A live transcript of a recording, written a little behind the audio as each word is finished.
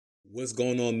What's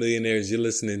going on, millionaires? You're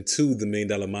listening to the $1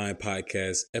 Million Mind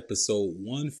Podcast, episode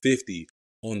 150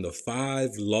 on the 5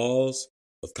 laws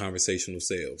of conversational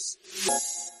sales.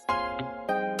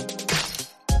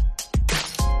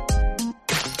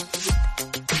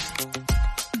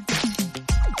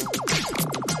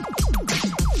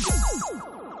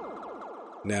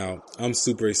 Now, I'm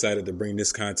super excited to bring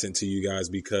this content to you guys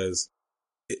because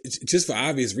just for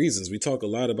obvious reasons. We talk a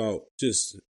lot about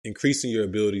just increasing your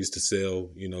abilities to sell,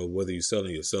 whether you're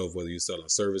selling yourself, whether you're selling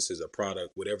services, a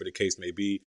product, whatever the case may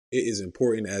be. It is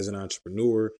important as an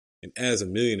entrepreneur and as a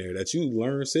millionaire that you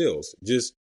learn sales,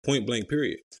 just point blank,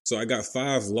 period. So I got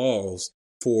 5 laws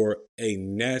for a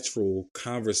natural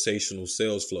conversational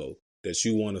sales flow that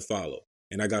you want to follow.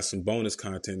 And I got some bonus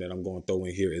content that I'm going to throw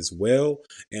in here as well.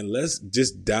 And let's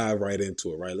just dive right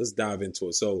into it, right? Let's dive into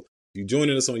it. So if you're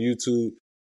joining us on YouTube,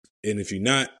 and if you're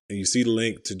not, and you see the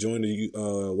link to join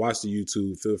watch the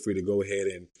YouTube, feel free to go ahead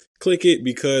and click it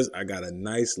because I got a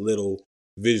nice little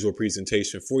visual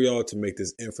presentation for y'all to make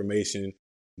this information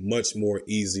much more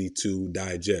easy to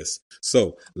digest.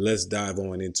 So let's dive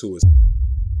on into it.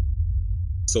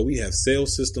 So we have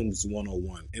Sales Systems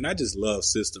 101, and I just love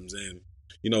systems. And,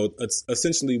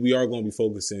 essentially we are going to be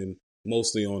focusing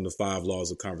mostly on the 5 laws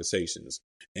of conversations.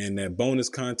 And that bonus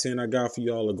content I got for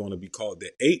y'all are going to be called the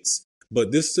 8s.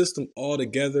 But this system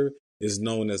altogether is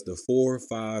known as the 4,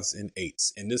 5s, and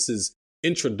 8s. And this is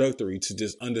introductory to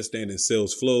just understanding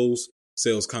sales flows,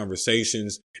 sales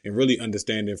conversations, and really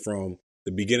understanding from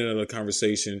the beginning of the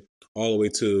conversation all the way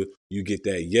to you get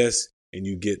that yes and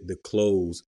you get the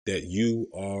close that you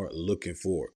are looking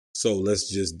for. So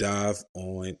let's just dive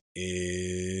on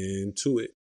into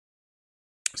it.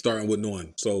 Starting with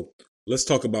 1. So let's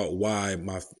talk about why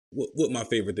what my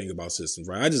favorite thing about systems,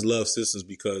 right? I just love systems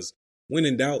because when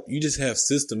in doubt, you just have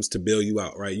systems to bail you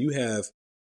out, right? You have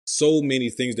so many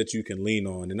things that you can lean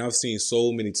on. And I've seen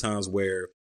so many times where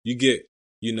you get,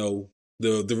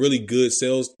 the really good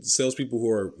salespeople who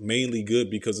are mainly good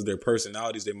because of their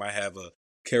personalities. They might have a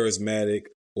charismatic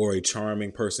or a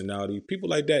charming personality. People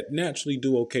like that naturally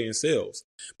do okay in sales.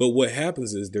 But what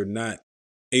happens is they're not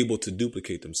able to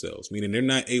duplicate themselves, meaning they're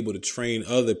not able to train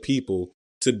other people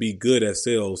to be good at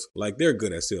sales like they're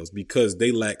good at sales because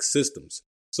they lack systems.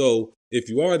 So if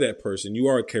you are that person, you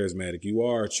are charismatic, you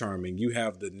are charming, you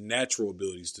have the natural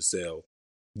abilities to sell,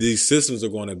 these systems are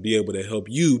going to be able to help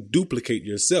you duplicate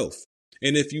yourself.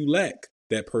 And if you lack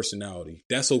that personality,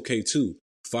 that's okay too.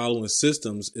 Following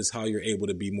systems is how you're able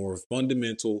to be more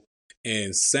fundamental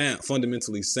and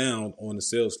fundamentally sound on the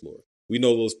sales floor. We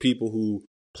know those people who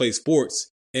play sports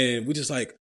and we're just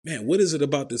like, man, what is it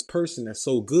about this person that's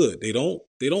so good? They're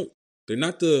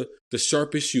not the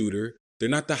sharpest shooter. They're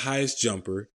not the highest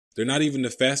jumper. They're not even the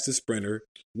fastest sprinter.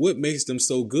 What makes them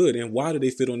so good and why do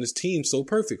they fit on this team so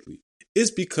perfectly?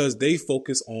 It's because they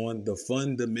focus on the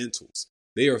fundamentals.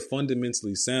 They are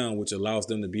fundamentally sound, which allows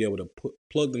them to be able to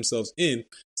plug themselves in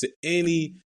to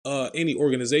any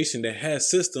organization that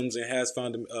has systems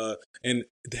and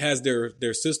has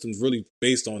their systems really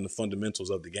based on the fundamentals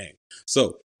of the game.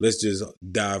 So let's just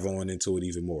dive on into it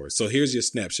even more. So here's your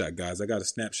snapshot, guys. I got a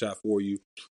snapshot for you.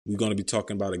 We're going to be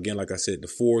talking about, again, like I said, the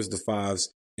 4s, the 5s,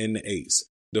 and the 8s.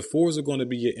 The 4s are going to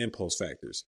be your impulse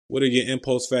factors. What are your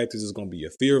impulse factors? It's going to be your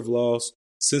fear of loss,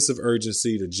 sense of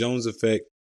urgency, the Jones effect,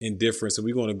 indifference. And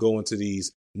we're going to go into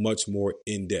these much more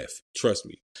in depth. Trust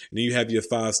me. And then you have your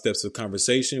 5 steps of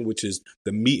conversation, which is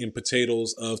the meat and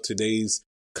potatoes of today's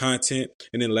content.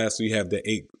 And then lastly, you have the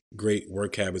 8 great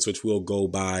work habits, which we'll go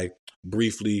by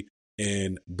briefly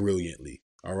and brilliantly.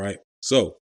 All right.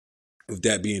 So with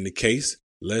that being the case,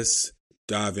 let's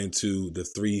dive into the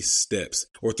 3 steps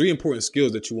or 3 important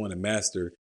skills that you want to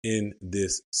master in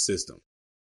this system.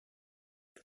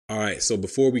 All right. So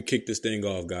before we kick this thing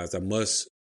off, guys, I must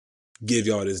give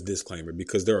y'all this disclaimer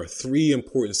because there are 3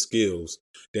 important skills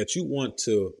that you want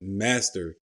to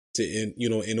master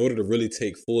in order to really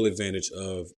take full advantage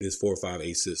of this 4, 5,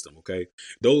 8 system. OK,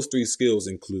 those 3 skills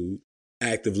include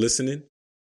active listening,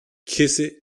 kiss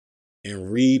it,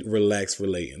 and read, relax,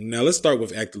 relate. Now let's start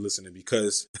with active listening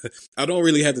because I don't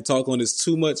really have to talk on this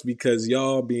too much because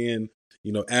y'all being,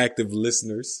 active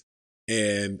listeners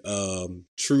and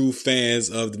true fans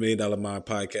of the $1 Million Mind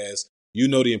Podcast, you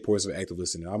know the importance of active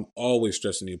listening. I'm always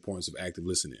stressing the importance of active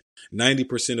listening.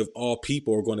 90% of all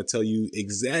people are going to tell you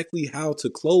exactly how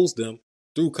to close them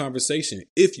through conversation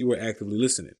if you are actively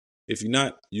listening. If you're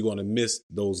not, you're going to miss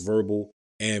those verbal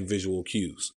and visual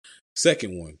cues.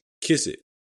 Second one, kiss it.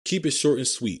 Keep it short and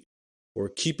sweet, or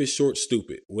keep it short,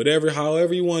 stupid.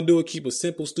 However you want to do it, keep it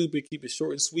simple, stupid, keep it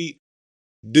short and sweet.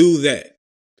 Do that,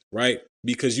 right?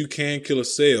 Because you can kill a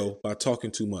sale by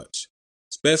talking too much.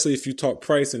 especially if you talk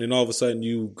price and then all of a sudden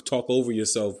you talk over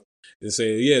yourself and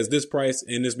say, yeah, it's this price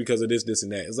and it's because of this,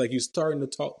 and that. It's like you're starting to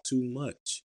talk too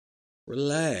much.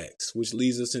 Relax, which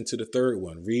leads us into the third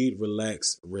one. Read,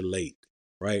 relax, relate,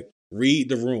 right? Read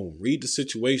the room, read the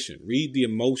situation, read the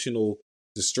emotional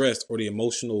distress or the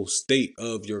emotional state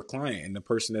of your client and the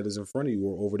person that is in front of you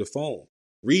or over the phone.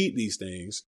 Read these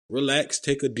things, relax,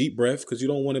 take a deep breath because you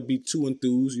don't want to be too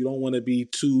enthused. You don't want to be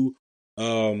too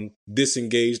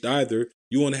disengaged either.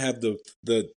 You want to have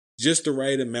the just the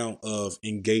right amount of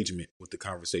engagement with the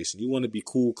conversation. You want to be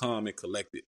cool, calm, and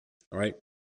collected. All right.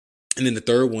 And then the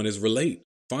third one is relate.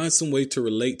 Find some way to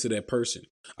relate to that person.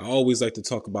 I always like to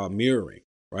talk about mirroring,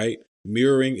 right?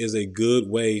 Mirroring is a good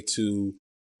way to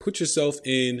put yourself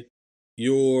in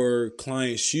your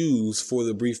client's shoes for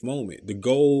the brief moment. The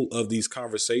goal of these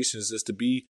conversations is to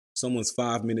be someone's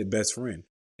 5-minute best friend.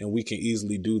 And we can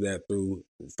easily do that through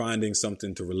finding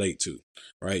something to relate to,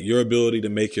 right? Your ability to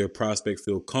make your prospect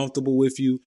feel comfortable with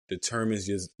you determines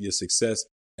your success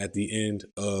at the end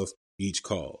of each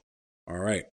call. All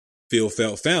right. Feel,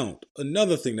 felt, found.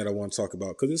 Another thing that I want to talk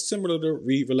about because it's similar to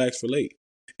read, relax, relate.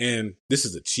 And this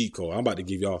is a cheat code. I'm about to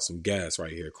give y'all some gas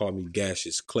right here. Call me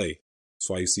Gaseous Clay. That's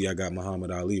why you see I got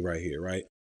Muhammad Ali right here, right?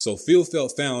 So feel,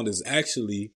 felt, found is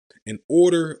actually an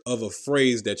order of a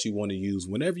phrase that you want to use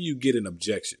whenever you get an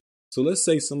objection. So let's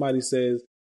say somebody says,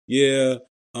 yeah,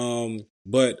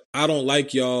 but I don't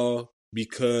like y'all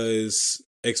because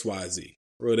XYZ,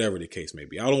 or whatever the case may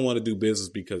be. I don't want to do business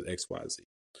because XYZ.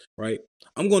 Right?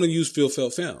 I'm going to use feel,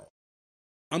 felt, found.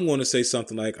 I'm going to say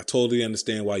something like, I totally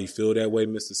understand why you feel that way,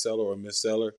 Mr. Seller or Miss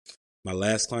Seller. My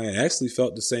last client actually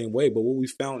felt the same way. But what we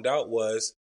found out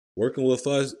was working with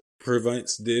us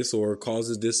prevents this or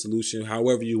causes this solution,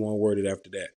 however you want to word it after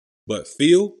that. But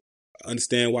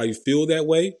understand why you feel that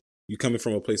way. You're coming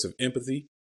from a place of empathy,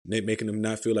 making them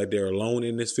not feel like they're alone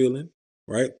in this feeling,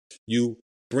 right? You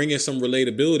bring in some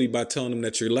relatability by telling them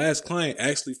that your last client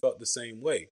actually felt the same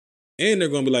way. And they're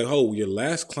going to be like, oh, your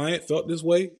last client felt this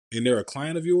way and they're a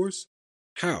client of yours?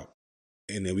 How?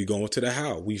 And then we go into the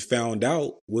how. We found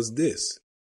out was this.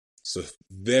 So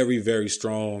very, very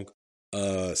strong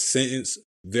sentence,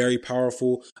 very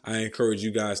powerful. I encourage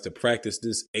you guys to practice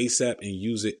this ASAP and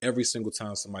use it every single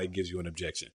time somebody gives you an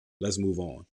objection. Let's move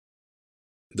on.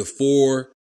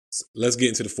 Let's get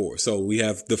into the 4. So we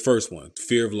have the first one,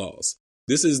 fear of loss.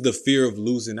 This is the fear of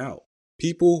losing out.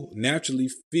 People naturally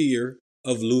fear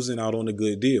of losing out on a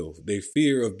good deal. They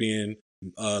fear of being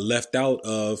left out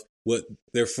of what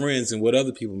their friends and what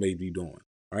other people may be doing.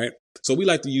 Right. So we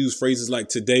like to use phrases like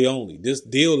today only. This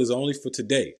deal is only for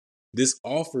today. This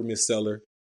offer, Miss Seller,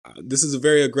 this is a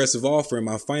very aggressive offer, and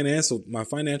my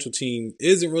financial team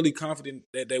isn't really confident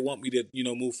that they want me to,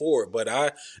 move forward. But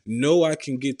I know I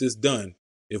can get this done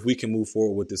if we can move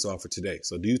forward with this offer today.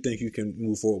 So do you think you can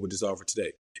move forward with this offer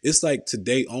today? It's like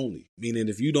today only, meaning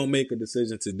if you don't make a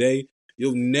decision today,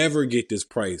 you'll never get this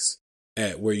price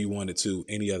at where you want it to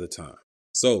any other time.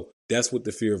 So that's what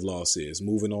the fear of loss is.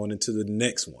 Moving on into the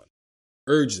next one.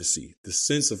 Urgency, the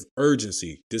sense of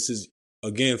urgency. This is,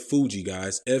 again, Fuji,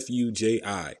 guys, Fuji,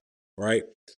 right?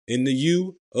 In the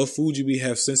U of Fuji, we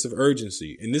have sense of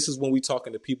urgency. And this is when we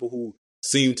talking to people who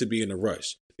seem to be in a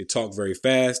rush. They talk very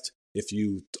fast. If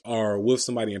you are with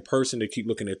somebody in person, they keep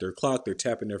looking at their clock, they're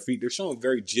tapping their feet, they're showing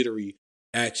very jittery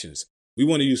actions. We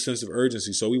want to use sense of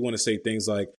urgency. So we want to say things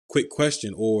like quick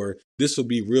question or this will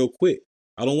be real quick.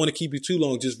 I don't want to keep you too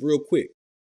long, just real quick.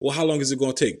 Well, how long is it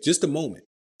going to take? Just a moment.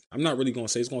 I'm not really going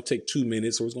to say it's going to take 2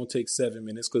 minutes or it's going to take 7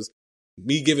 minutes because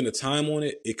me giving a time on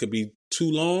it, it could be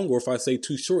too long. Or if I say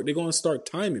too short, they're going to start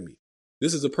timing me.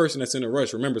 This is a person that's in a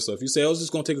rush. Remember, so if you say, oh, it's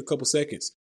just going to take a couple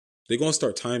seconds, they're going to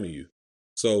start timing you.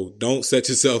 So don't set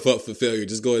yourself up for failure.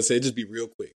 Just go ahead and say, just be real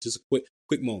quick. Just a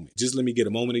quick moment. Just let me get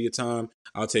a moment of your time.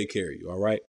 I'll take care of you. All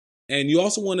right. And you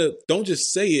also want to, don't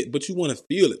just say it, but you want to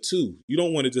feel it too. You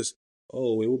don't want to just,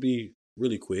 oh, it will be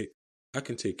really quick. I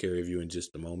can take care of you in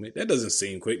just a moment. That doesn't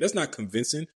seem quick. That's not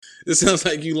convincing. It sounds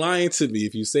like you lying to me.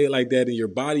 If you say it like that and your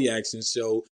body actions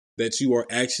show that you are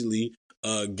actually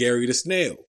Gary the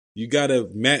Snail. You got to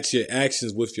match your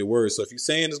actions with your words. So if you're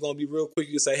saying it's going to be real quick,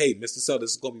 you can say, hey, Mr. Seller,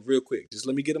 this is going to be real quick. Just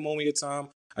let me get a moment of your time.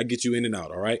 I get you in and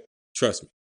out. All right. Trust me.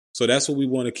 So that's what we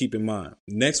want to keep in mind.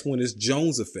 Next one is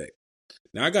Jones effect.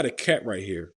 Now I got a cat right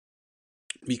here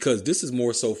because this is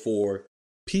more so for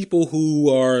people who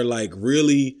are like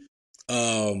really,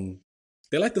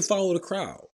 they like to follow the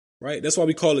crowd, right? That's why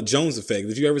we call it Jones effect.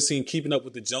 If you ever seen Keeping Up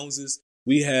with the Joneses,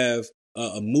 we have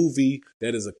a movie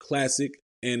that is a classic.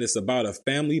 And it's about a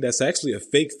family that's actually a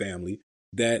fake family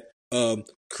that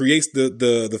creates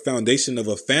the foundation of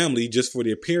a family just for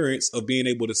the appearance of being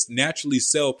able to naturally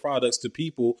sell products to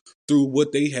people through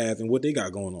what they have and what they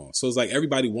got going on. So it's like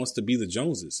everybody wants to be the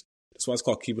Joneses. That's why it's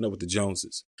called keeping up with the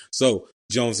Joneses. So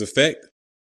Jones effect,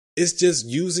 it's just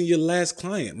using your last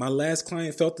client. My last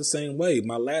client felt the same way.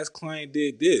 My last client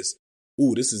did this.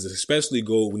 Ooh, this is especially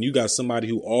good when you got somebody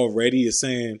who already is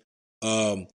saying,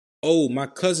 oh, my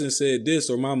cousin said this,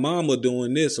 or my mama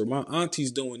doing this, or my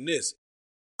auntie's doing this.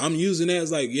 I'm using that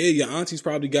as like, yeah, your auntie's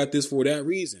probably got this for that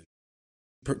reason.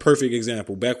 Perfect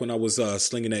example. Back when I was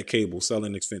slinging that cable,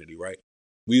 selling Xfinity, right?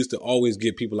 We used to always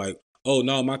get people like, oh,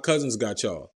 no, my cousins got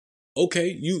y'all.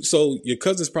 Okay, so your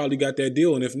cousins probably got that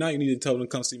deal. And if not, you need to tell them to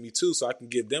come see me too so I can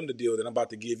give them the deal that I'm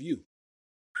about to give you.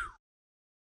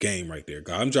 Game right there,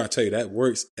 God. I'm trying to tell you, that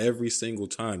works every single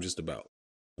time, just about.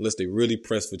 Unless they really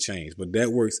press for change. But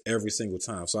that works every single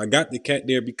time. So I got the cat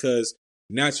there because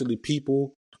naturally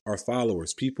people are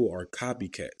followers. People are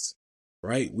copycats,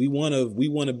 right? We want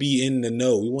to be in the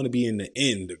know. We want to be in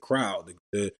the crowd,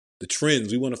 the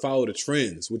trends. We want to follow the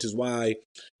trends, which is why,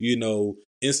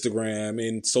 Instagram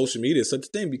and social media is such a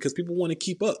thing, because people want to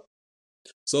keep up.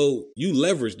 So you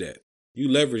leverage that.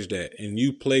 And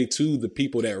you play to the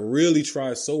people that really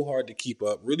try so hard to keep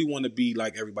up, really want to be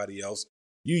like everybody else.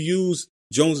 You use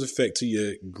Jones effect to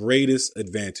your greatest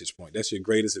advantage point. That's your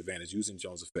greatest advantage, using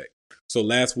Jones effect. So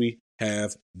last we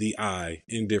have the I,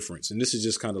 indifference. And this is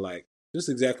just kind of like, just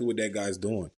exactly what that guy's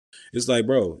doing. It's like,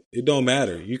 bro, it don't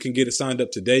matter. You can get it signed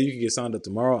up today. You can get signed up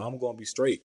tomorrow. I'm going to be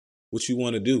straight. What you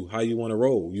want to do, how you want to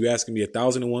roll. You asking me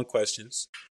 1,001 questions.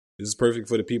 This is perfect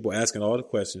for the people asking all the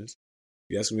questions.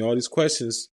 You asking me all these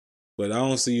questions, but I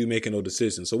don't see you making no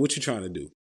decisions. So what you trying to do?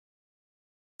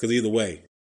 Because either way,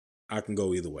 I can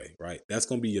go either way, right? That's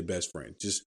going to be your best friend.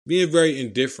 Just being very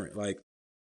indifferent. Like,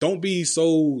 don't be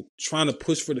so trying to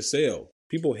push for the sale.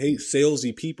 People hate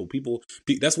salesy people.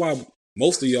 That's why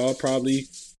most of y'all probably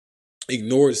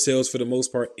ignored sales for the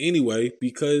most part anyway,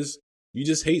 because you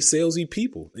just hate salesy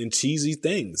people and cheesy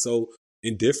things. So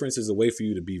indifference is a way for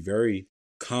you to be very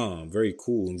calm, very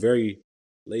cool, and very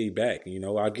laid back.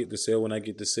 I get the sale when I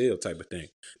get the sale type of thing.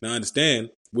 Now, I understand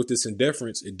with this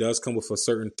indifference, it does come with a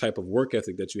certain type of work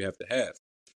ethic that you have to have.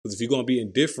 Because if you're going to be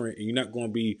indifferent and you're not going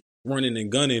to be running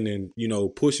and gunning and,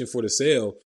 pushing for the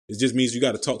sale, it just means you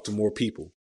got to talk to more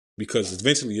people, because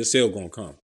eventually your sale going to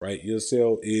come, right? Your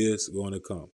sale is going to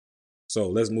come. So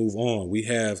let's move on. We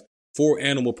have 4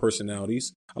 animal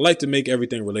personalities. I like to make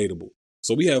everything relatable.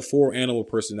 So we have 4 animal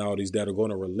personalities that are going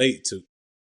to relate to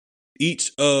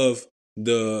each of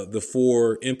the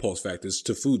 4 impulse factors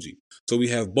to Fuji. So we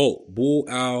have Bolt, bull,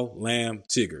 owl, lamb,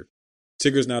 tiger.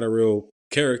 Tigger's not a real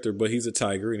character, but he's a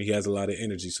tiger and he has a lot of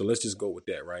energy. So let's just go with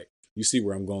that, right? You see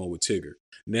where I'm going with Tigger.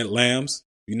 And then lambs,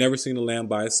 you never seen a lamb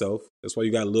by itself. That's why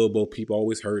you got little boat people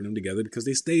always herding them together, because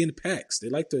they stay in packs. They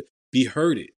like to be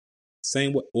herded.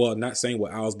 Not saying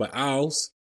with owls, but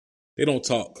owls, they don't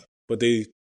talk, but they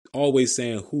always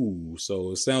saying who.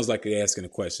 So it sounds like they're asking a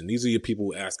question. These are your people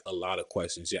who ask a lot of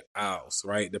questions. Your owls,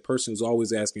 right? The person who's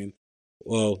always asking,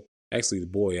 well, actually the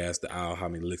boy asked the owl, how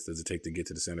many licks does it take to get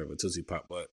to the center of a Tootsie Pop?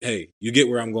 But hey, you get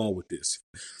where I'm going with this.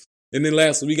 And then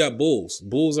lastly, we got bulls.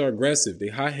 Bulls are aggressive. They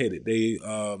hot-headed. They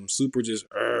super just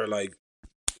like,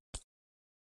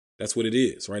 that's what it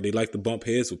is, right? They like to bump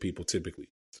heads with people typically.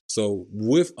 So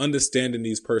with understanding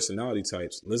these personality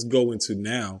types, let's go into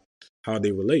now how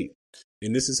they relate.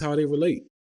 And this is how they relate.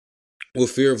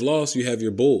 With fear of loss, you have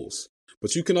your bulls.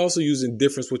 But you can also use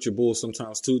indifference with your bulls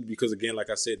sometimes too, because again, like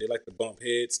I said, they like to bump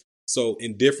heads. So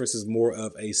indifference is more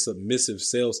of a submissive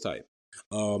sales type.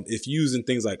 If using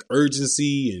things like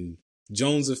urgency and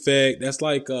Jones effect, that's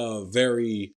like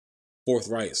very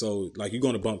forthright. So like you're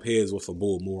going to bump heads with a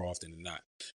bull more often than not.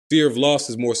 Fear of loss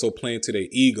is more so playing to their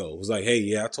ego. It's like, hey,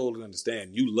 yeah, I totally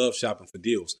understand. You love shopping for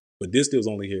deals, but this deal's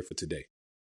only here for today.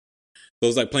 So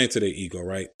it's like playing to their ego,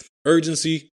 right?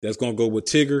 Urgency, that's going to go with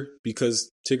Tigger,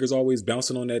 because Tigger's always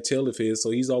bouncing on that tail of his.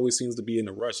 So he's always seems to be in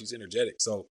a rush. He's energetic.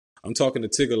 So I'm talking to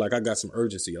Tigger like I got some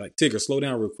urgency. Like, Tigger, slow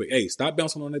down real quick. Hey, stop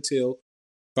bouncing on that tail.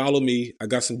 Follow me. I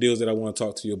got some deals that I want to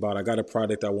talk to you about. I got a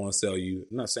product I want to sell you.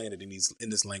 I'm not saying it in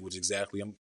this language exactly.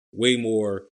 I'm way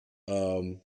more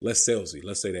less salesy.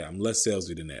 Let's say that. I'm less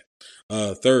salesy than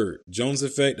that. Third, Jones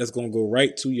effect, that's going to go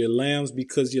right to your lambs,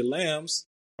 because your lambs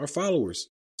are followers.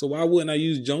 So why wouldn't I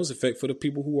use Jones effect for the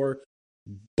people who are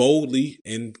boldly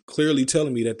and clearly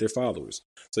telling me that they're followers?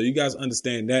 So you guys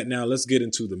understand that. Now let's get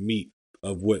into the meat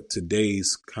of what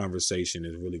today's conversation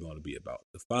is really going to be about.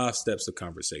 The 5 steps of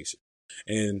conversation.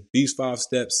 And these 5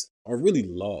 steps are really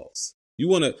laws. You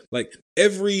want to, like,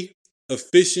 every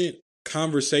efficient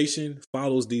conversation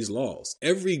follows these laws.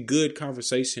 Every good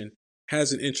conversation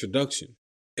has an introduction.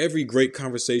 Every great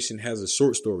conversation has a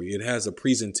short story. It has a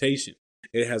presentation.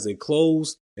 It has a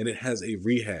close and it has a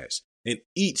rehash. And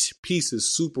each piece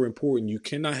is super important. You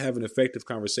cannot have an effective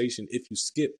conversation if you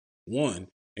skip one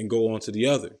and go on to the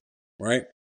other, right?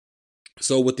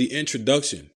 So with the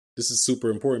introduction, this is super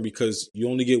important because you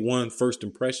only get one first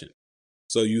impression.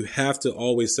 So you have to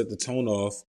always set the tone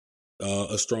off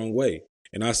a strong way.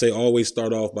 And I say always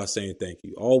start off by saying thank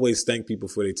you. Always thank people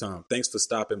for their time. Thanks for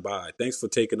stopping by. Thanks for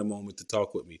taking a moment to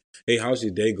talk with me. Hey, how's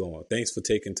your day going? Thanks for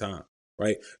taking time.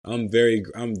 Right. I'm very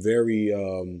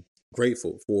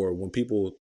grateful for when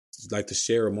people like to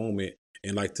share a moment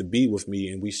and like to be with me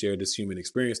and we share this human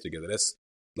experience together. That's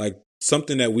like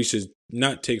something that we should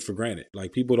not take for granted.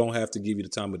 Like people don't have to give you the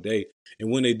time of day.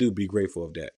 And when they do, be grateful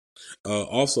of that.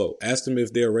 Also, ask them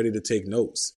if they're ready to take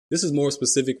notes. This is more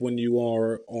specific when you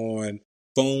are on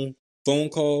phone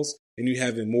calls and you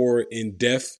having more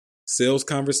in-depth sales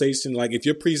conversation. Like if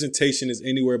your presentation is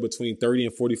anywhere between 30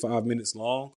 and 45 minutes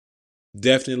long,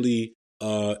 definitely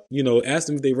ask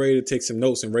them if they're ready to take some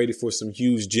notes and ready for some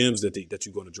huge gems that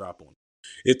you're going to drop on.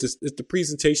 If the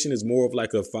presentation is more of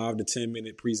like a 5 to 10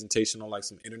 minute presentation on like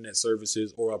some internet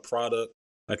services or a product,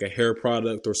 like a hair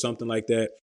product or something like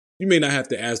that, you may not have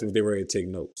to ask them if they're ready to take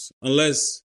notes.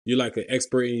 Unless you're like an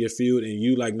expert in your field and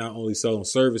you like not only selling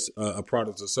service, a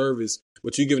product or service,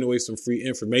 but you're giving away some free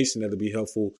information that'll be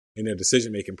helpful in their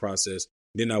decision-making process.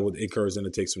 Then I would encourage them to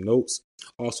take some notes.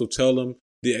 Also tell them,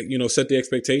 set the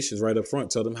expectations right up front.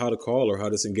 Tell them how to call or how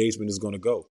this engagement is going to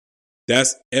go.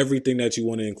 That's everything that you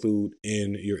want to include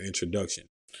in your introduction.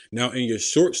 Now, in your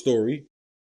short story,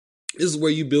 this is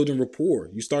where you're building rapport.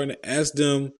 You're starting to ask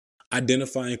them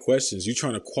identifying questions. You're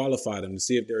trying to qualify them to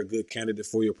see if they're a good candidate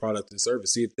for your product and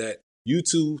service. See if that you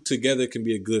two together can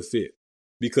be a good fit.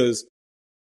 Because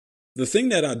the thing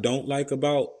that I don't like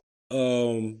about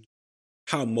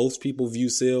how most people view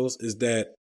sales is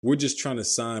that we're just trying to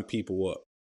sign people up.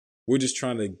 We're just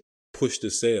trying to push the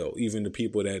sale, even the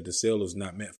people that the sale is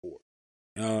not meant for.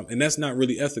 And that's not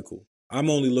really ethical. I'm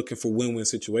only looking for win-win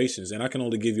situations, and I can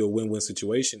only give you a win-win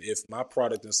situation if my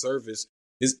product and service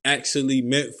is actually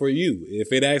meant for you,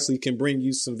 if it actually can bring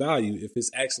you some value, if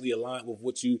it's actually aligned with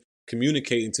what you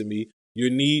communicating to me, your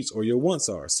needs or your wants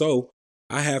are. So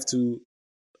I have to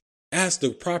ask the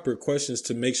proper questions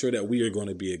to make sure that we are going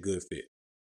to be a good fit,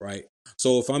 right?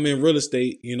 So if I'm in real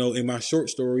estate, in my short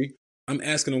story, I'm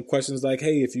asking them questions like,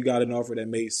 hey, if you got an offer that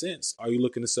made sense, are you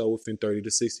looking to sell within 30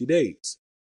 to 60 days?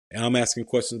 And I'm asking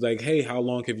questions like, hey, how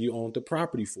long have you owned the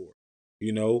property for?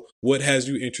 What has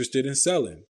you interested in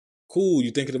selling? Cool.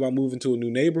 You thinking about moving to a new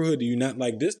neighborhood? Do you not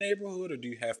like this neighborhood or do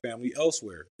you have family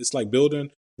elsewhere? It's like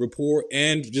building rapport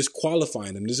and just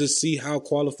qualifying them. Just see how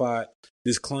qualified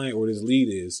this client or this lead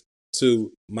is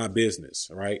to my business,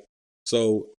 right?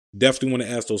 So definitely want to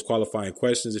ask those qualifying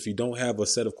questions. If you don't have a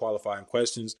set of qualifying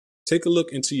questions, take a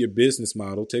look into your business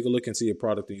model, take a look into your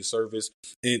product and your service,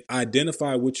 and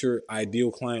identify what your ideal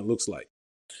client looks like.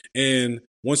 And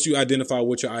once you identify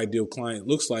what your ideal client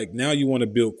looks like, now you want to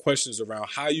build questions around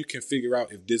how you can figure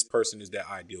out if this person is that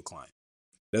ideal client.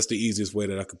 That's the easiest way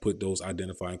that I could put those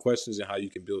identifying questions and how you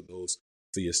can build those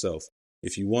for yourself.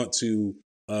 If you want to,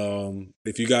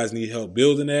 if you guys need help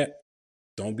building that,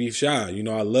 don't be shy.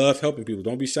 I love helping people.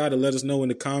 Don't be shy to let us know in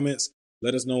the comments.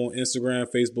 Let us know on Instagram,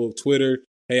 Facebook, Twitter.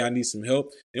 Hey, I need some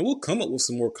help. And we'll come up with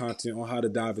some more content on how to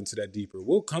dive into that deeper.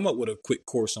 We'll come up with a quick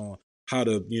course on how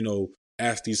to,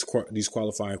 ask these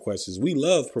qualifying questions. We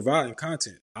love providing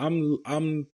content. I'm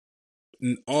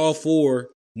all for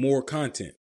more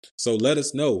content. So let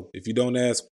us know. If you don't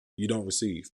ask, you don't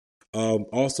receive.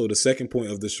 Also, the second point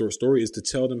of the short story is to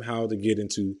tell them how to get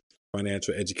into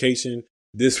financial education.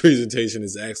 This presentation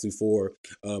is actually for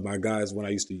my guys when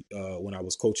I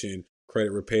was coaching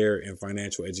credit repair and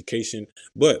financial education.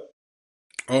 But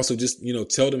also just,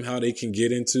 tell them how they can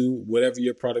get into whatever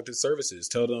your product and service is.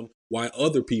 Tell them why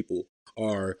other people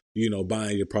are,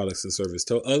 buying your products and service.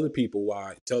 Tell them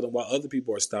why other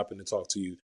people are stopping to talk to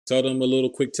you. Tell them a little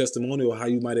quick testimonial of how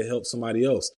you might have helped somebody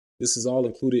else. This is all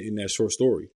included in that short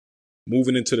story.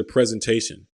 Moving into the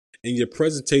presentation. And your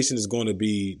presentation is going to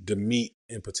be the meat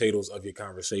and potatoes of your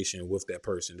conversation with that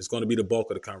person. It's going to be the bulk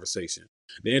of the conversation.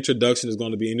 The introduction is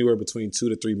going to be anywhere between 2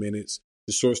 to 3 minutes.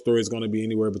 The short story is going to be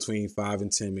anywhere between 5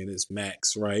 and 10 minutes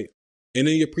max, right? And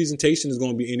then your presentation is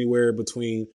going to be anywhere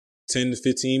between 10 to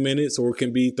 15 minutes, or it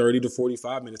can be 30 to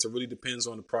 45 minutes. It really depends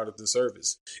on the product and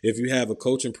service. If you have a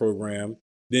coaching program,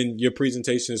 then your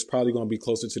presentation is probably going to be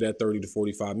closer to that 30 to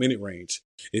 45 minute range.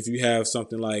 If you have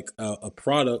something like a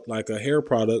product, like a hair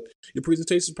product, your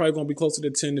presentation is probably going to be closer to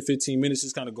 10 to 15 minutes,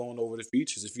 just kind of going over the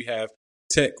features. If you have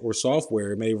tech or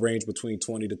software, it may range between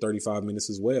 20 to 35 minutes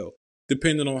as well.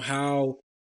 depending on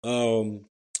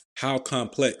how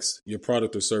complex your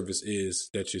product or service is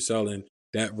that you're selling,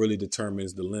 that really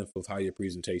determines the length of how your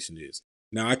presentation is.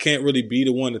 Now, I can't really be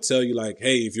the one to tell you like,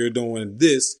 hey, if you're doing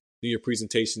this, then your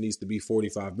presentation needs to be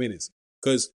 45 minutes.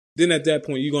 Because then at that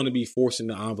point, you're going to be forcing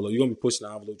the envelope. You're going to be pushing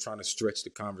the envelope, trying to stretch the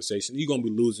conversation. You're going to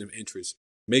be losing interest.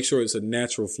 Make sure it's a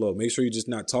natural flow. Make sure you're just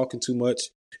not talking too much.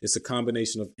 It's a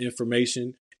combination of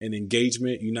information and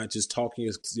engagement. You're not just talking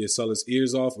your seller's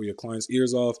ears off or your client's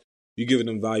ears off. You're giving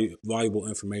them valuable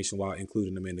information while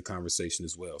including them in the conversation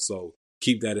as well. So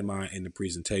keep that in mind in the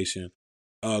presentation.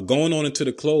 Going on into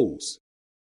the close.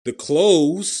 The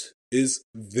close is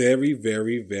very,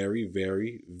 very, very,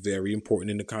 very, very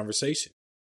important in the conversation.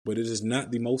 But it is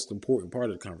not the most important part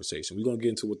of the conversation. We're going to get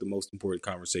into what the most important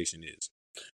conversation is.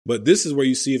 But this is where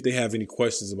you see if they have any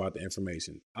questions about the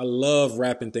information. I love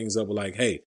wrapping things up with like,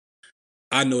 hey,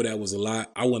 I know that was a lot.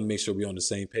 I want to make sure we're on the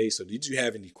same page. So did you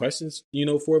have any questions,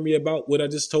 for me about what I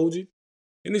just told you?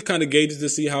 And it kind of gauges to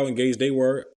see how engaged they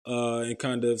were and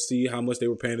kind of see how much they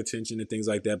were paying attention and things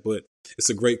like that. But it's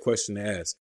a great question to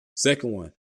ask. Second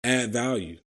one, add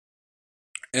value.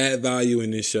 Add value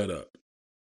and then shut up,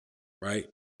 right?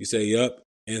 You say, yup.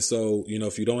 And so,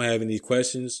 if you don't have any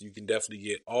questions, you can definitely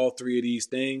get all three of these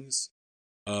things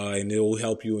and it will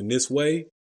help you in this way.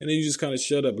 And then you just kind of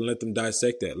shut up and let them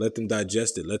dissect that. Let them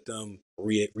digest it. Let them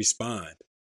respond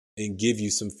and give you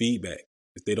some feedback.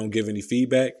 If they don't give any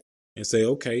feedback and say,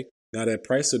 okay, now that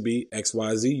price will be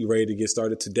XYZ, you ready to get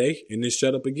started today? And then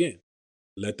shut up again.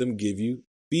 Let them give you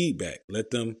feedback. Let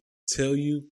them tell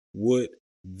you what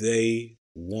they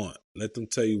want. Let them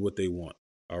tell you what they want.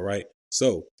 All right.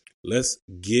 So let's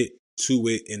get to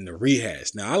it in the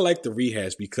rehash. Now, I like the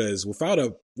rehash because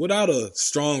without a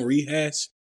strong rehash,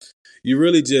 you're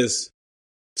really just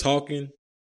talking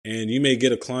and you may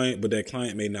get a client, but that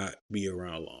client may not be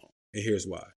around long. And here's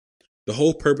why. The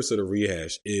whole purpose of the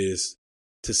rehash is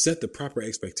to set the proper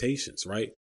expectations,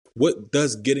 right? What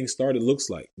does getting started looks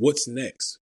like? What's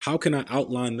next? How can I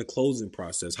outline the closing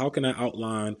process? How can I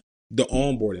outline the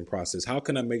onboarding process? How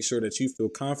can I make sure that you feel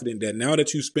confident that now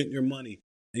that you spent your money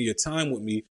and your time with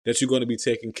me, that you're going to be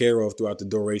taken care of throughout the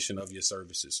duration of your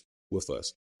services with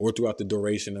us or throughout the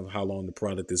duration of how long the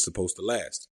product is supposed to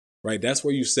last, right? That's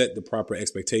where you set the proper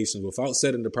expectations. Without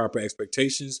setting the proper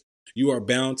expectations, you are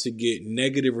bound to get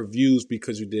negative reviews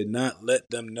because you did not let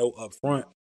them know up front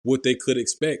what they could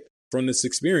expect from this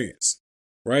experience,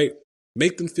 right?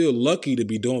 Make them feel lucky to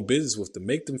be doing business with them.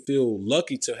 Make them feel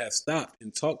lucky to have stopped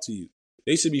and talked to you.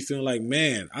 They should be feeling like,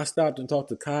 man, I stopped and talked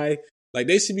to Kai. Like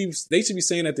they should be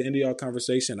saying at the end of y'all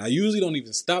conversation, I usually don't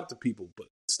even stop to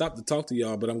talk to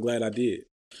y'all, but I'm glad I did.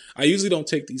 I usually don't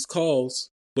take these calls,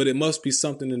 but it must be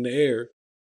something in the air.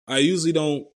 I usually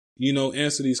don't,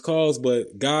 answer these calls,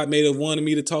 but God may have wanted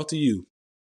me to talk to you.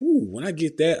 Ooh, when I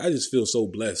get that, I just feel so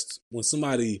blessed. When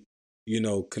somebody,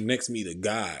 connects me to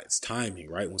God's timing,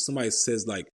 right? When somebody says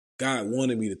like, God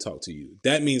wanted me to talk to you,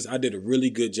 that means I did a really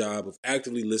good job of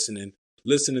actively listening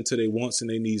to their wants and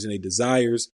their needs and their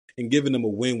desires and giving them a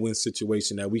win-win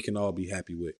situation that we can all be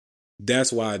happy with.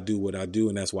 That's why I do what I do.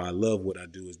 And that's why I love what I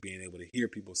do, is being able to hear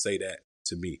people say that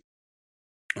to me.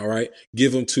 All right.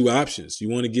 Give them two options. You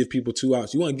want to give people two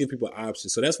options. You want to give people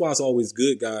options. So that's why it's always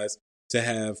good, guys, to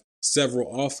have several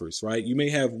offers, right? You may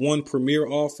have one premier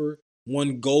offer,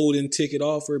 one golden ticket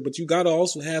offer, but you got to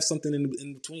also have something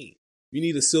in between. You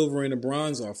need a silver and a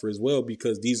bronze offer as well,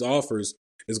 because these offers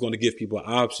is going to give people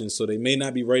options. So they may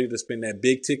not be ready to spend that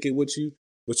big ticket with you,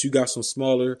 but you got some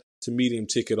smaller to medium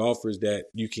ticket offers that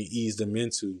you can ease them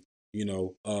into,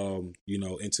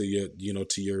 into your,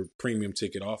 to your premium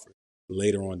ticket offer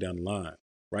later on down the line,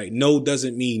 right? No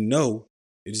doesn't mean no.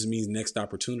 It just means next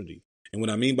opportunity. And what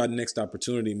I mean by the next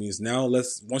opportunity means now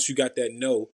once you got that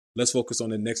no, let's focus on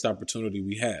the next opportunity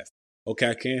we have. Okay,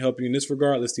 I can't help you in this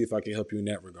regard. Let's see if I can help you in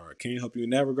that regard. Can't help you in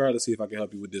that regard. Let's see if I can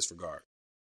help you with this regard.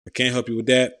 I can't help you with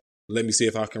that. Let me see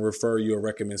if I can refer you or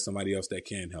recommend somebody else that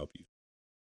can help you.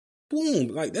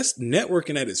 Boom. Like that's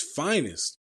networking at its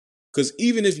finest. Because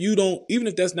even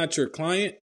if that's not your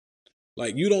client,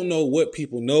 like you don't know what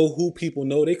people know, who people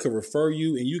know, they could refer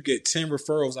you and you get 10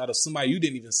 referrals out of somebody you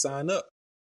didn't even sign up,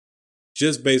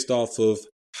 just based off of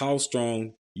how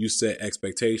strong you set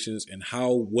expectations and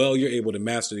how well you're able to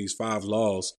master these 5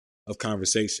 laws of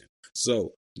conversation.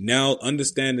 So now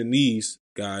understanding these,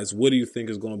 guys, what do you think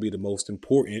is going to be the most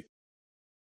important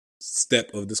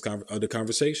step of the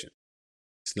conversation?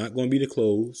 It's not going to be the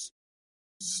close.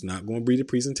 It's not going to be the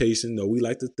presentation. No, we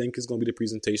like to think it's going to be the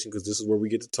presentation because this is where we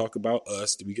get to talk about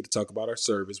us. We get to talk about our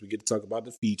service. We get to talk about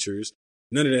the features.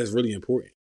 None of that is really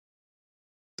important.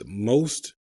 The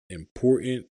most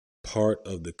important part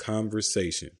of the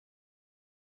conversation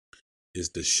is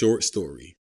the short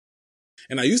story.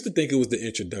 And I used to think it was the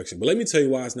introduction, but let me tell you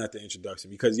why it's not the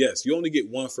introduction. Because yes, you only get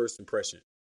one first impression.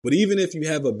 But even if you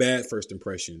have a bad first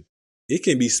impression, it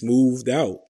can be smoothed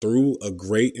out through a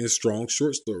great and strong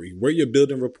short story where you're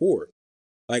building rapport.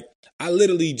 Like, I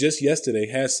literally just yesterday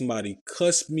had somebody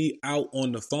cuss me out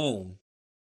on the phone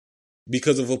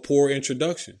because of a poor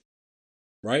introduction,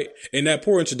 right? And that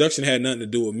poor introduction had nothing to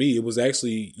do with me. It was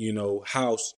actually,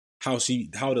 how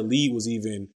the lead was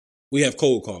even. We have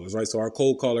cold callers, right? So our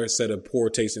cold caller said a poor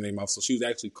taste in their mouth. So she was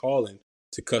actually calling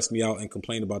to cuss me out and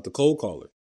complain about the cold caller.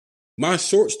 My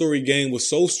short story game was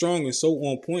so strong and so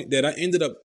on point that I ended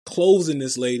up closing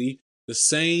this lady the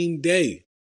same day.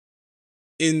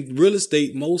 In real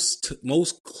estate, most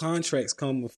contracts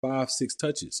come with 5-6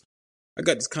 touches. I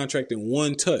got this contract in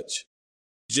one touch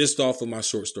just off of my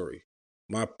short story.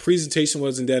 My presentation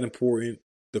wasn't that important.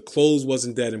 The close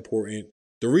wasn't that important.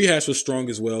 The rehash was strong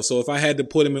as well. So if I had to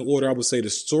put them in order, I would say the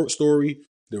short story,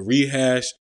 the rehash,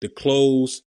 the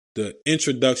close, the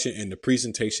introduction, and the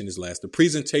presentation is last. The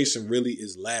presentation really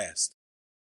is last.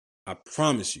 I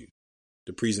promise you,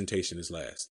 the presentation is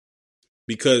last.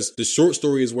 Because the short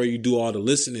story is where you do all the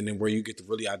listening and where you get to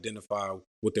really identify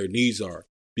what their needs are.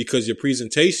 Because your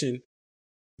presentation,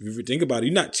 if you think about it,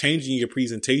 you're not changing your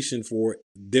presentation for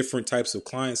different types of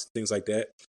clients, things like that.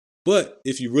 But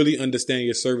if you really understand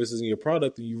your services and your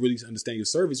product and you really understand your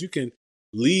service, you can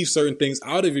leave certain things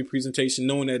out of your presentation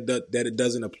knowing that it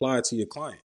doesn't apply to your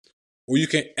client. Or you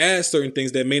can add certain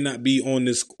things that may not be on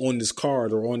this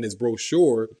card or on this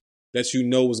brochure that you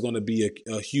know is going to be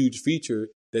a huge feature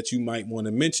that you might want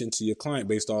to mention to your client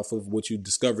based off of what you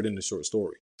discovered in the short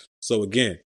story. So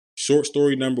again, short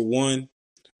story number 1,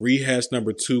 rehash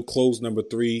number 2, close number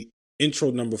 3,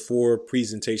 intro number 4,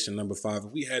 presentation number 5.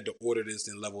 We had to order this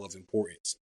in level of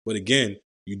importance. But again,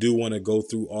 you do want to go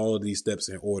through all of these steps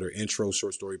in order: intro,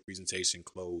 short story, presentation,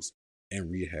 close, and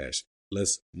rehash.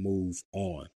 Let's move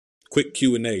on. Quick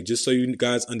Q&A, just so you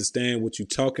guys understand what you're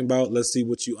talking about. Let's see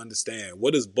what you understand.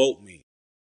 What does BOLT mean?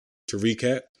 To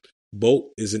recap,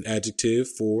 BOLT is an adjective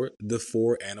for the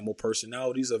 4 animal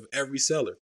personalities of every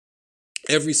seller.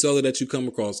 Every seller that you come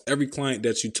across, every client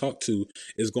that you talk to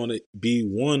is going to be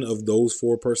one of those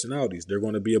 4 personalities. They're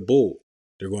going to be a bull.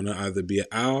 They're going to either be an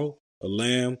owl, a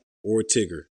lamb, or a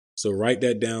tiger. So write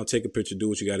that down, take a picture, do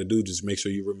what you got to do. Just make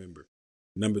sure you remember.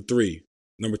 Number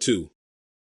 2,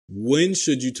 when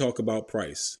should you talk about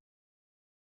price?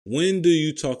 When do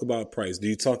you talk about price? Do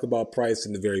you talk about price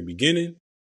in the very beginning?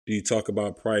 Do you talk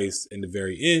about price in the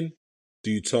very end?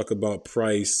 Do you talk about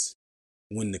price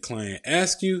when the client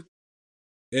asks you?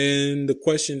 And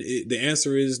the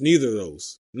answer is neither of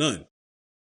those. None.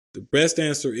 The best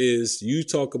answer is you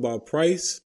talk about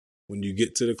price when you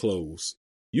get to the close.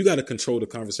 You got to control the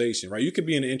conversation, right? You could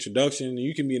be in the introduction,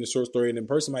 you can be in the short story, and the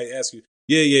person might ask you,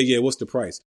 yeah, what's the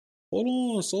price?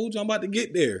 Hold on, soldier, I'm about to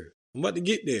get there. You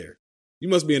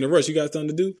must be in a rush. You got something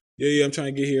to do? Yeah, I'm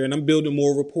trying to get here, and I'm building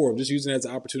more rapport. I'm just using it as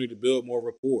an opportunity to build more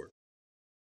rapport.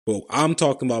 But I'm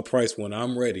talking about price when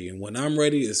I'm ready. And when I'm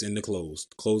ready, it's in the close.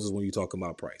 The close is when you're talking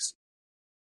about price.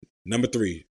 Number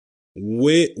 3,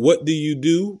 what do you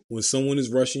do when someone is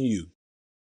rushing you?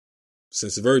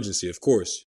 Sense of urgency, of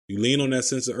course. You lean on that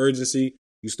sense of urgency.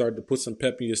 You start to put some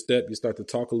pep in your step. You start to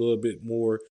talk a little bit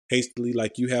more hastily,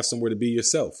 like you have somewhere to be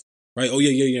yourself. Right? Oh,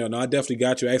 yeah. No, I definitely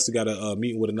got you. I actually got a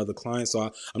meeting with another client. So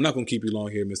I'm not going to keep you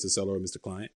long here, Mr. Seller or Mr.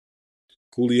 Client.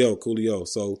 Coolio.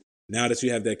 So now that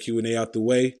you have that Q&A out the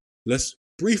way, let's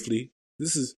briefly,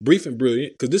 this is brief and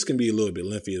brilliant because this can be a little bit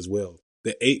lengthy as well.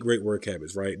 The 8 great work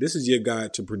habits, right? This is your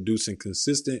guide to producing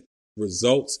consistent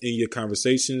results in your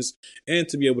conversations and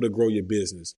to be able to grow your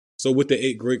business. So with the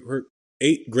 8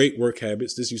 great work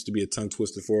habits, this used to be a tongue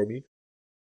twister for me.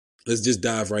 Let's just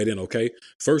dive right in, okay?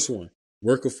 First one,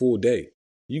 work a full day.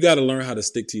 You got to learn how to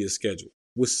stick to your schedule.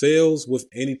 With sales, with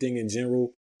anything in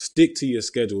general, stick to your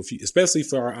schedule. Especially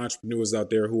for our entrepreneurs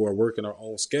out there who are working our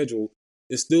own schedule,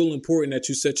 it's still important that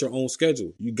you set your own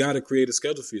schedule. You got to create a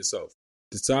schedule for yourself.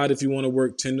 Decide if you want to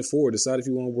work 10 to 4. Decide if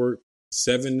you want to work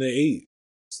 7 to 8.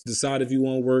 Decide if you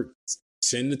want to work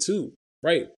 10 to 2,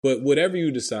 right? But whatever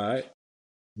you decide,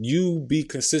 you be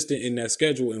consistent in that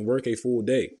schedule and work a full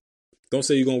day. Don't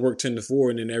say you're going to work 10 to 4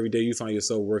 and then every day you find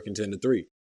yourself working 10 to 3.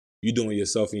 You're doing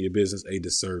yourself and your business a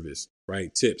disservice,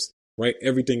 right? Tips, write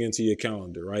everything into your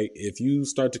calendar, right? If you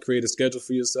start to create a schedule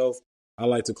for yourself, I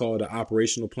like to call it an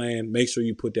operational plan. Make sure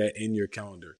you put that in your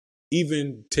calendar.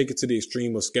 Even take it to the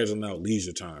extreme of scheduling out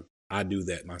leisure time. I do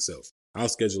that myself. I'll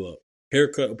schedule out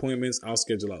haircut appointments. I'll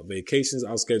schedule out vacations.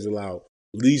 I'll schedule out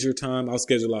leisure time. I'll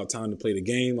schedule out time to play the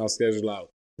game. I'll schedule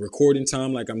out recording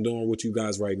time like I'm doing with you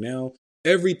guys right now.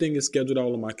 Everything is scheduled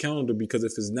all on my calendar because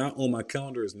if it's not on my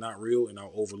calendar, it's not real and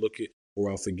I'll overlook it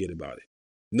or I'll forget about it.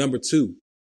 Number 2,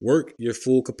 work your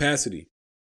full capacity.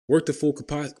 Work the full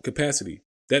capacity.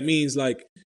 That means like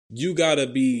you gotta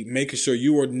be making sure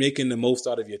you are making the most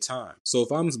out of your time. So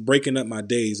if I'm breaking up my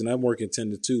days and I'm working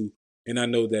 10 to 2 and I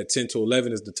know that 10 to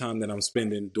 11 is the time that I'm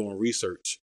spending doing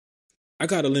research, I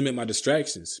gotta limit my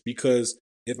distractions because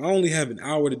if I only have an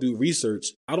hour to do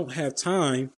research, I don't have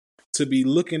time to be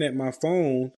looking at my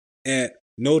phone at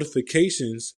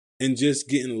notifications and just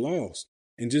getting lost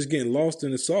in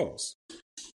the sauce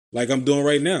like I'm doing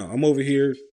right now. I'm over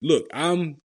here. Look,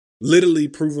 I'm literally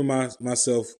proving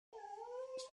myself.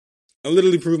 I'm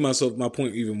literally proving myself my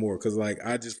point even more because like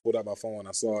I just pulled out my phone.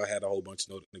 I saw I had a whole bunch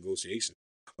of negotiations,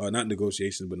 not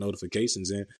negotiations, but notifications,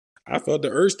 and I felt the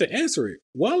urge to answer it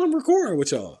while I'm recording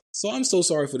with y'all. So I'm so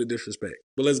sorry for the disrespect.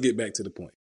 But let's get back to the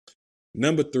point.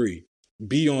 Number 3,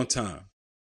 be on time.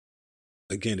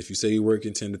 Again, if you say you're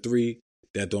working 10 to 3,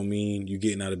 that don't mean you're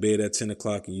getting out of bed at 10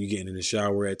 o'clock and you getting in the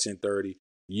shower at 10:30.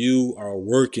 You are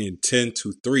working 10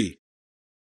 to 3.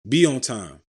 Be on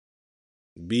time.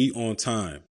 Be on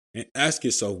time. And ask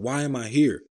yourself, why am I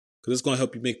here? Because it's going to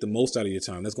help you make the most out of your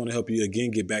time. That's going to help you,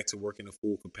 again, get back to working at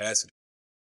full capacity.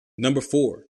 Number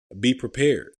 4, be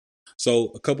prepared.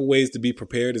 So a couple ways to be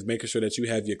prepared is making sure that you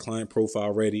have your client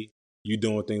profile ready. You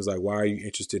doing things like, why are you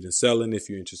interested in selling? If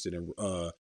you're interested in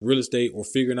real estate or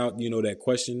figuring out, that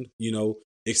question,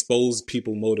 expose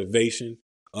people motivation.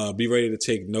 Be ready to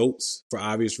take notes for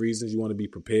obvious reasons. You want to be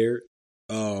prepared.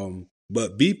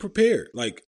 But be prepared.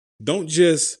 Like, don't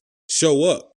just show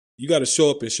up. You got to show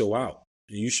up and show out.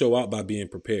 And you show out by being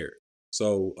prepared.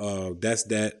 So that's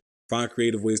that. Find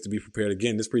creative ways to be prepared.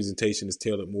 Again, this presentation is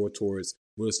tailored more towards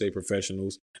real estate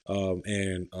professionals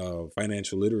and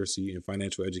financial literacy and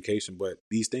financial education. But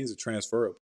these things are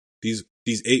transferable. These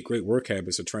 8 great work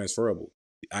habits are transferable.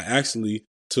 I actually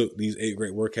took these 8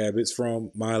 great work habits from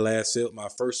my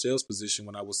first sales position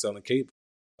when I was selling cable.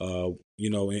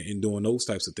 And doing those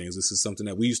types of things. This is something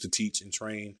that we used to teach and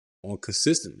train on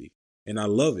consistently. And I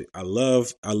love it. I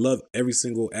love every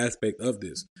single aspect of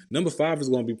this. Number 5 is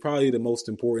going to be probably the most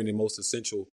important and most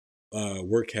essential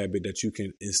work habit that you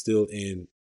can instill in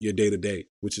your day to day,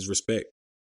 which is respect.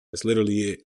 That's literally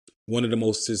it. One of the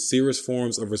most sincerest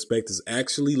forms of respect is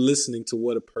actually listening to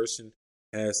what a person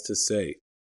has to say.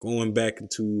 Going back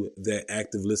into that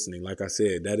active listening. Like I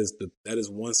said, that is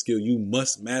one skill you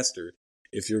must master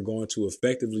if you're going to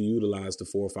effectively utilize the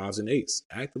 4, 5s, and 8s.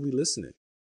 Actively listening.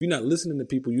 You're not listening to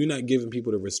people. You're not giving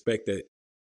people the respect that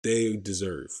they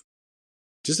deserve.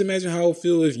 Just imagine how it would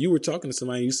feel if you were talking to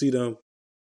somebody and you see them.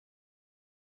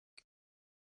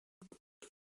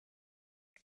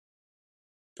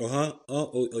 Yeah.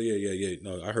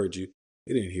 No, I heard you.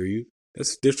 They didn't hear you.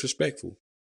 That's disrespectful.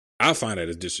 I find that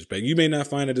as disrespect. You may not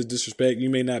find it as disrespect.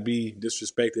 You may not be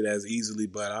disrespected as easily,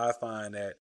 but I find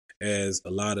that as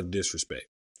a lot of disrespect.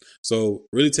 So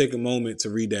really take a moment to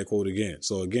read that quote again.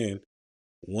 So again,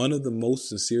 one of the most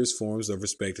sincerest forms of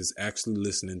respect is actually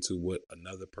listening to what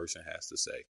another person has to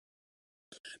say.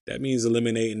 That means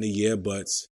eliminating the yeah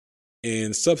buts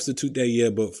and substitute that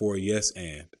yeah but for a yes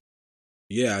and.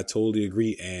 Yeah, I totally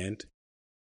agree. And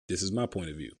this is my point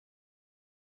of view.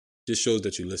 Just shows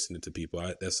that you're listening to people.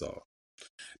 That's all.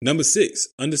 Number 6,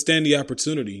 understand the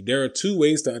opportunity. There are 2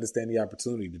 ways to understand the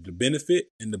opportunity: the benefit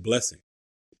and the blessing.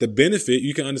 The benefit,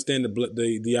 you can understand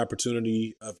the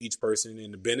opportunity of each person,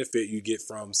 and the benefit you get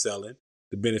from selling,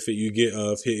 the benefit you get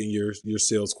of hitting your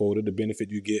sales quota, the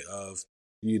benefit you get of,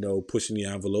 pushing the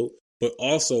envelope, but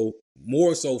also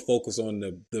more so focus on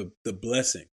the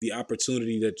blessing, the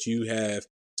opportunity that you have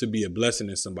to be a blessing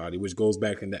to somebody, which goes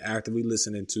back into actively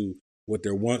listening to what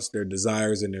their wants, their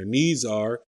desires, and their needs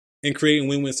are, and creating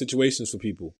win-win situations for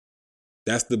people.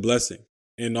 That's the blessing.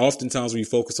 And oftentimes when you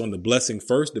focus on the blessing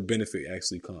first, the benefit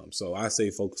actually comes. So I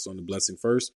say focus on the blessing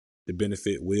first. The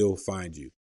benefit will find you.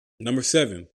 Number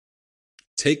 7,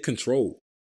 take control.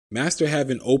 Master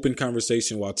having open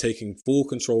conversation while taking full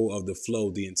control of the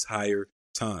flow the entire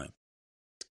time.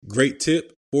 Great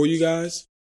tip for you guys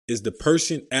is the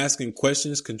person asking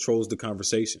questions controls the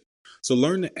conversation. So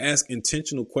learn to ask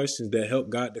intentional questions that help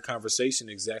guide the conversation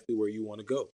exactly where you want to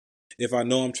go. If I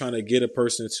know I'm trying to get a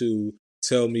person to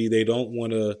tell me they don't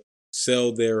want to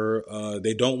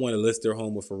they don't want to list their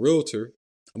home with a realtor,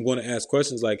 I'm going to ask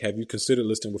questions like, have you considered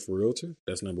listing with a realtor?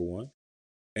 That's number 1.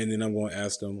 And then I'm going to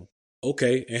ask them,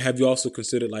 okay, and have you also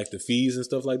considered like the fees and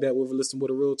stuff like that with listing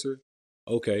with a realtor?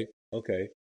 Okay.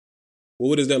 Well,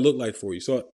 what does that look like for you?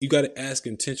 So you got to ask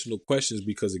intentional questions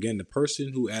because, again, the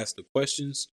person who asks the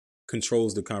questions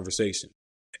controls the conversation.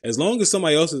 As long as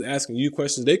somebody else is asking you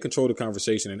questions, they control the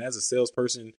conversation. And as a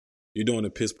salesperson, you're doing a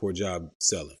piss poor job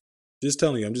selling. Just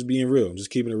telling you, I'm just being real. I'm just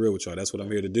keeping it real with y'all. That's what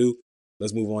I'm here to do.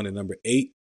 Let's move on to number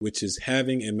 8, which is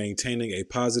having and maintaining a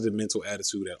positive mental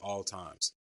attitude at all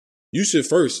times. You should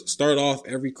first start off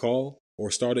every call or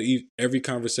start every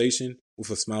conversation with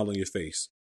a smile on your face.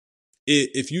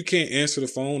 If you can't answer the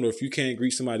phone or if you can't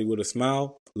greet somebody with a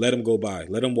smile, let them go by.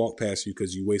 Let them walk past you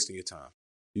because you're wasting your time.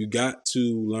 You got to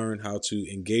learn how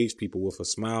to engage people with a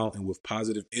smile and with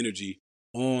positive energy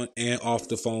on and off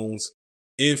the phones,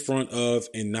 in front of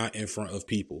and not in front of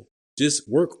people. Just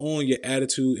work on your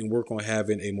attitude and work on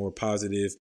having a more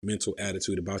positive mental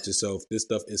attitude about yourself. This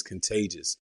stuff is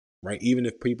contagious, right? Even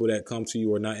if people that come to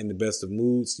you are not in the best of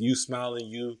moods, you smiling,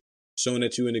 you showing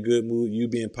that you're in a good mood, you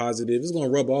being positive, it's going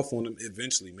to rub off on them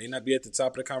eventually. May not be at the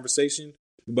top of the conversation,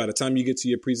 but by the time you get to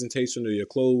your presentation or your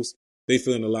close, they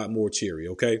feeling a lot more cheery,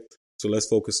 okay? So let's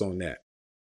focus on that.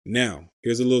 Now,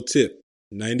 here's a little tip.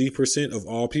 90% of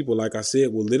all people, like I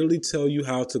said, will literally tell you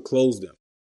how to close them.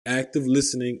 Active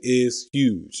listening is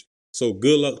huge. So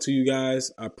good luck to you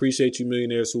guys. I appreciate you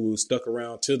millionaires who stuck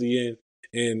around till the end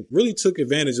and really took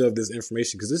advantage of this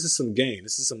information because this is some game.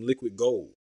 This is some liquid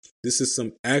gold. This is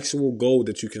some actual gold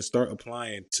that you can start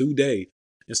applying today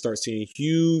and start seeing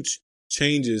huge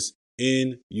changes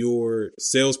in your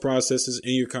sales processes,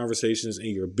 in your conversations,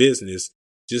 in your business.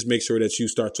 Just make sure that you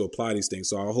start to apply these things.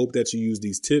 So I hope that you use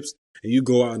these tips and you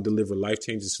go out and deliver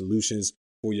life-changing solutions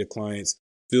for your clients.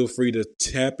 Feel free to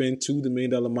tap into the $1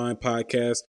 Million Mind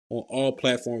podcast on all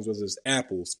platforms, whether it's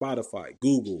Apple, Spotify,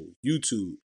 Google,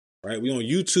 YouTube, right? We on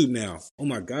YouTube now. Oh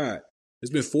my God.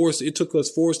 It took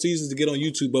us 4 seasons to get on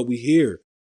YouTube, but we here.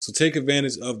 So take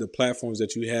advantage of the platforms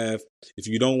that you have. If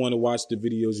you don't want to watch the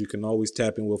videos, you can always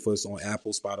tap in with us on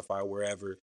Apple, Spotify,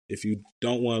 wherever. If you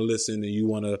don't want to listen and you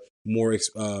want a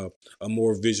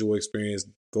more visual experience,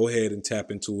 go ahead and tap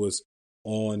into us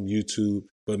on YouTube.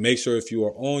 But make sure if you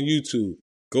are on YouTube,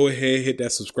 go ahead, hit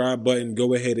that subscribe button.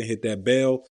 Go ahead and hit that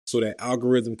bell so that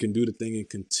algorithm can do the thing and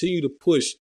continue to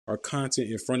push our content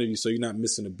in front of you so you're not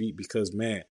missing a beat because,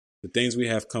 man, the things we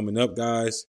have coming up,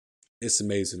 guys, it's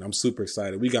amazing. I'm super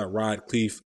excited. We got Rod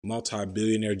Cleef,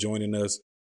 multi-billionaire, joining us.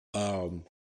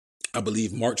 I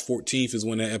believe March 14th is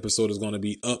when that episode is going to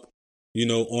be up,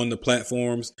 on the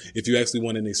platforms. If you actually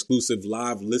want an exclusive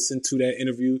live listen to that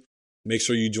interview, make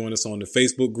sure you join us on the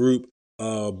Facebook group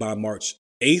by March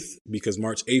 8th, because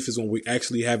March 8th is when we're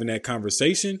actually having that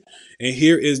conversation. And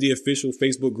here is the official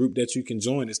Facebook group that you can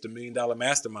join. It's the $1 Million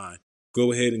Mastermind.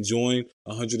 Go ahead and join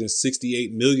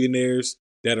 168 millionaires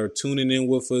that are tuning in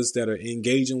with us, that are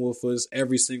engaging with us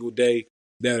every single day,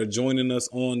 that are joining us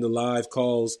on the live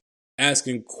calls,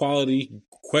 asking quality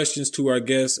questions to our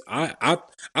guests. I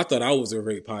thought I was a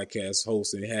great podcast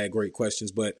host and had great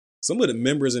questions, but some of the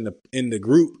members in the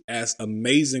group asked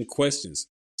amazing questions.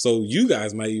 So you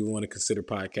guys might even want to consider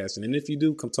podcasting. And if you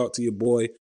do, come talk to your boy.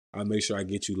 I'll make sure I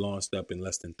get you launched up in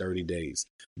less than 30 days.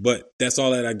 But that's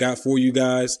all that I got for you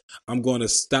guys. I'm going to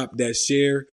stop that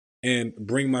share and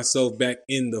bring myself back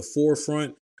in the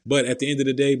forefront. But at the end of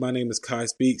the day, my name is Kai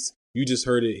Speaks. You just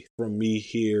heard it from me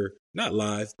here, not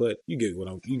live, but you get where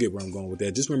I'm going with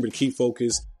that. Just remember to keep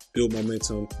focused, build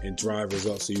momentum, and drive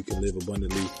results so you can live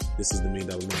abundantly. This is the $1 Million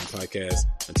Mind Podcast.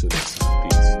 Until next time,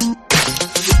 peace.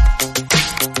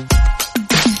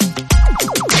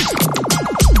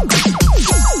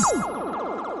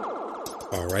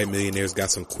 All right, millionaires,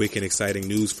 got some quick and exciting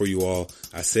news for you all.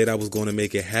 I said I was going to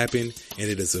make it happen, and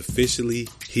it is officially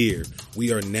here.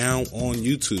 We are now on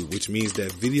YouTube, which means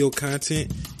that video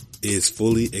content is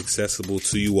fully accessible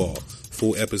to you all.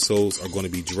 Full episodes are going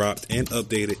to be dropped and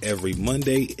updated every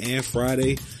Monday and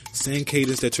Friday. Same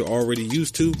cadence that you're already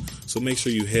used to. So make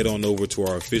sure you head on over to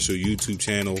our official YouTube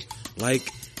channel, like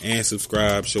and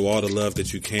subscribe, show all the love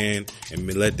that you can,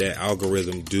 and let that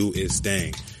algorithm do its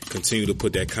thing. Continue to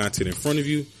put that content in front of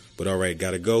you. But all right,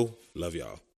 gotta go. Love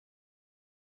y'all.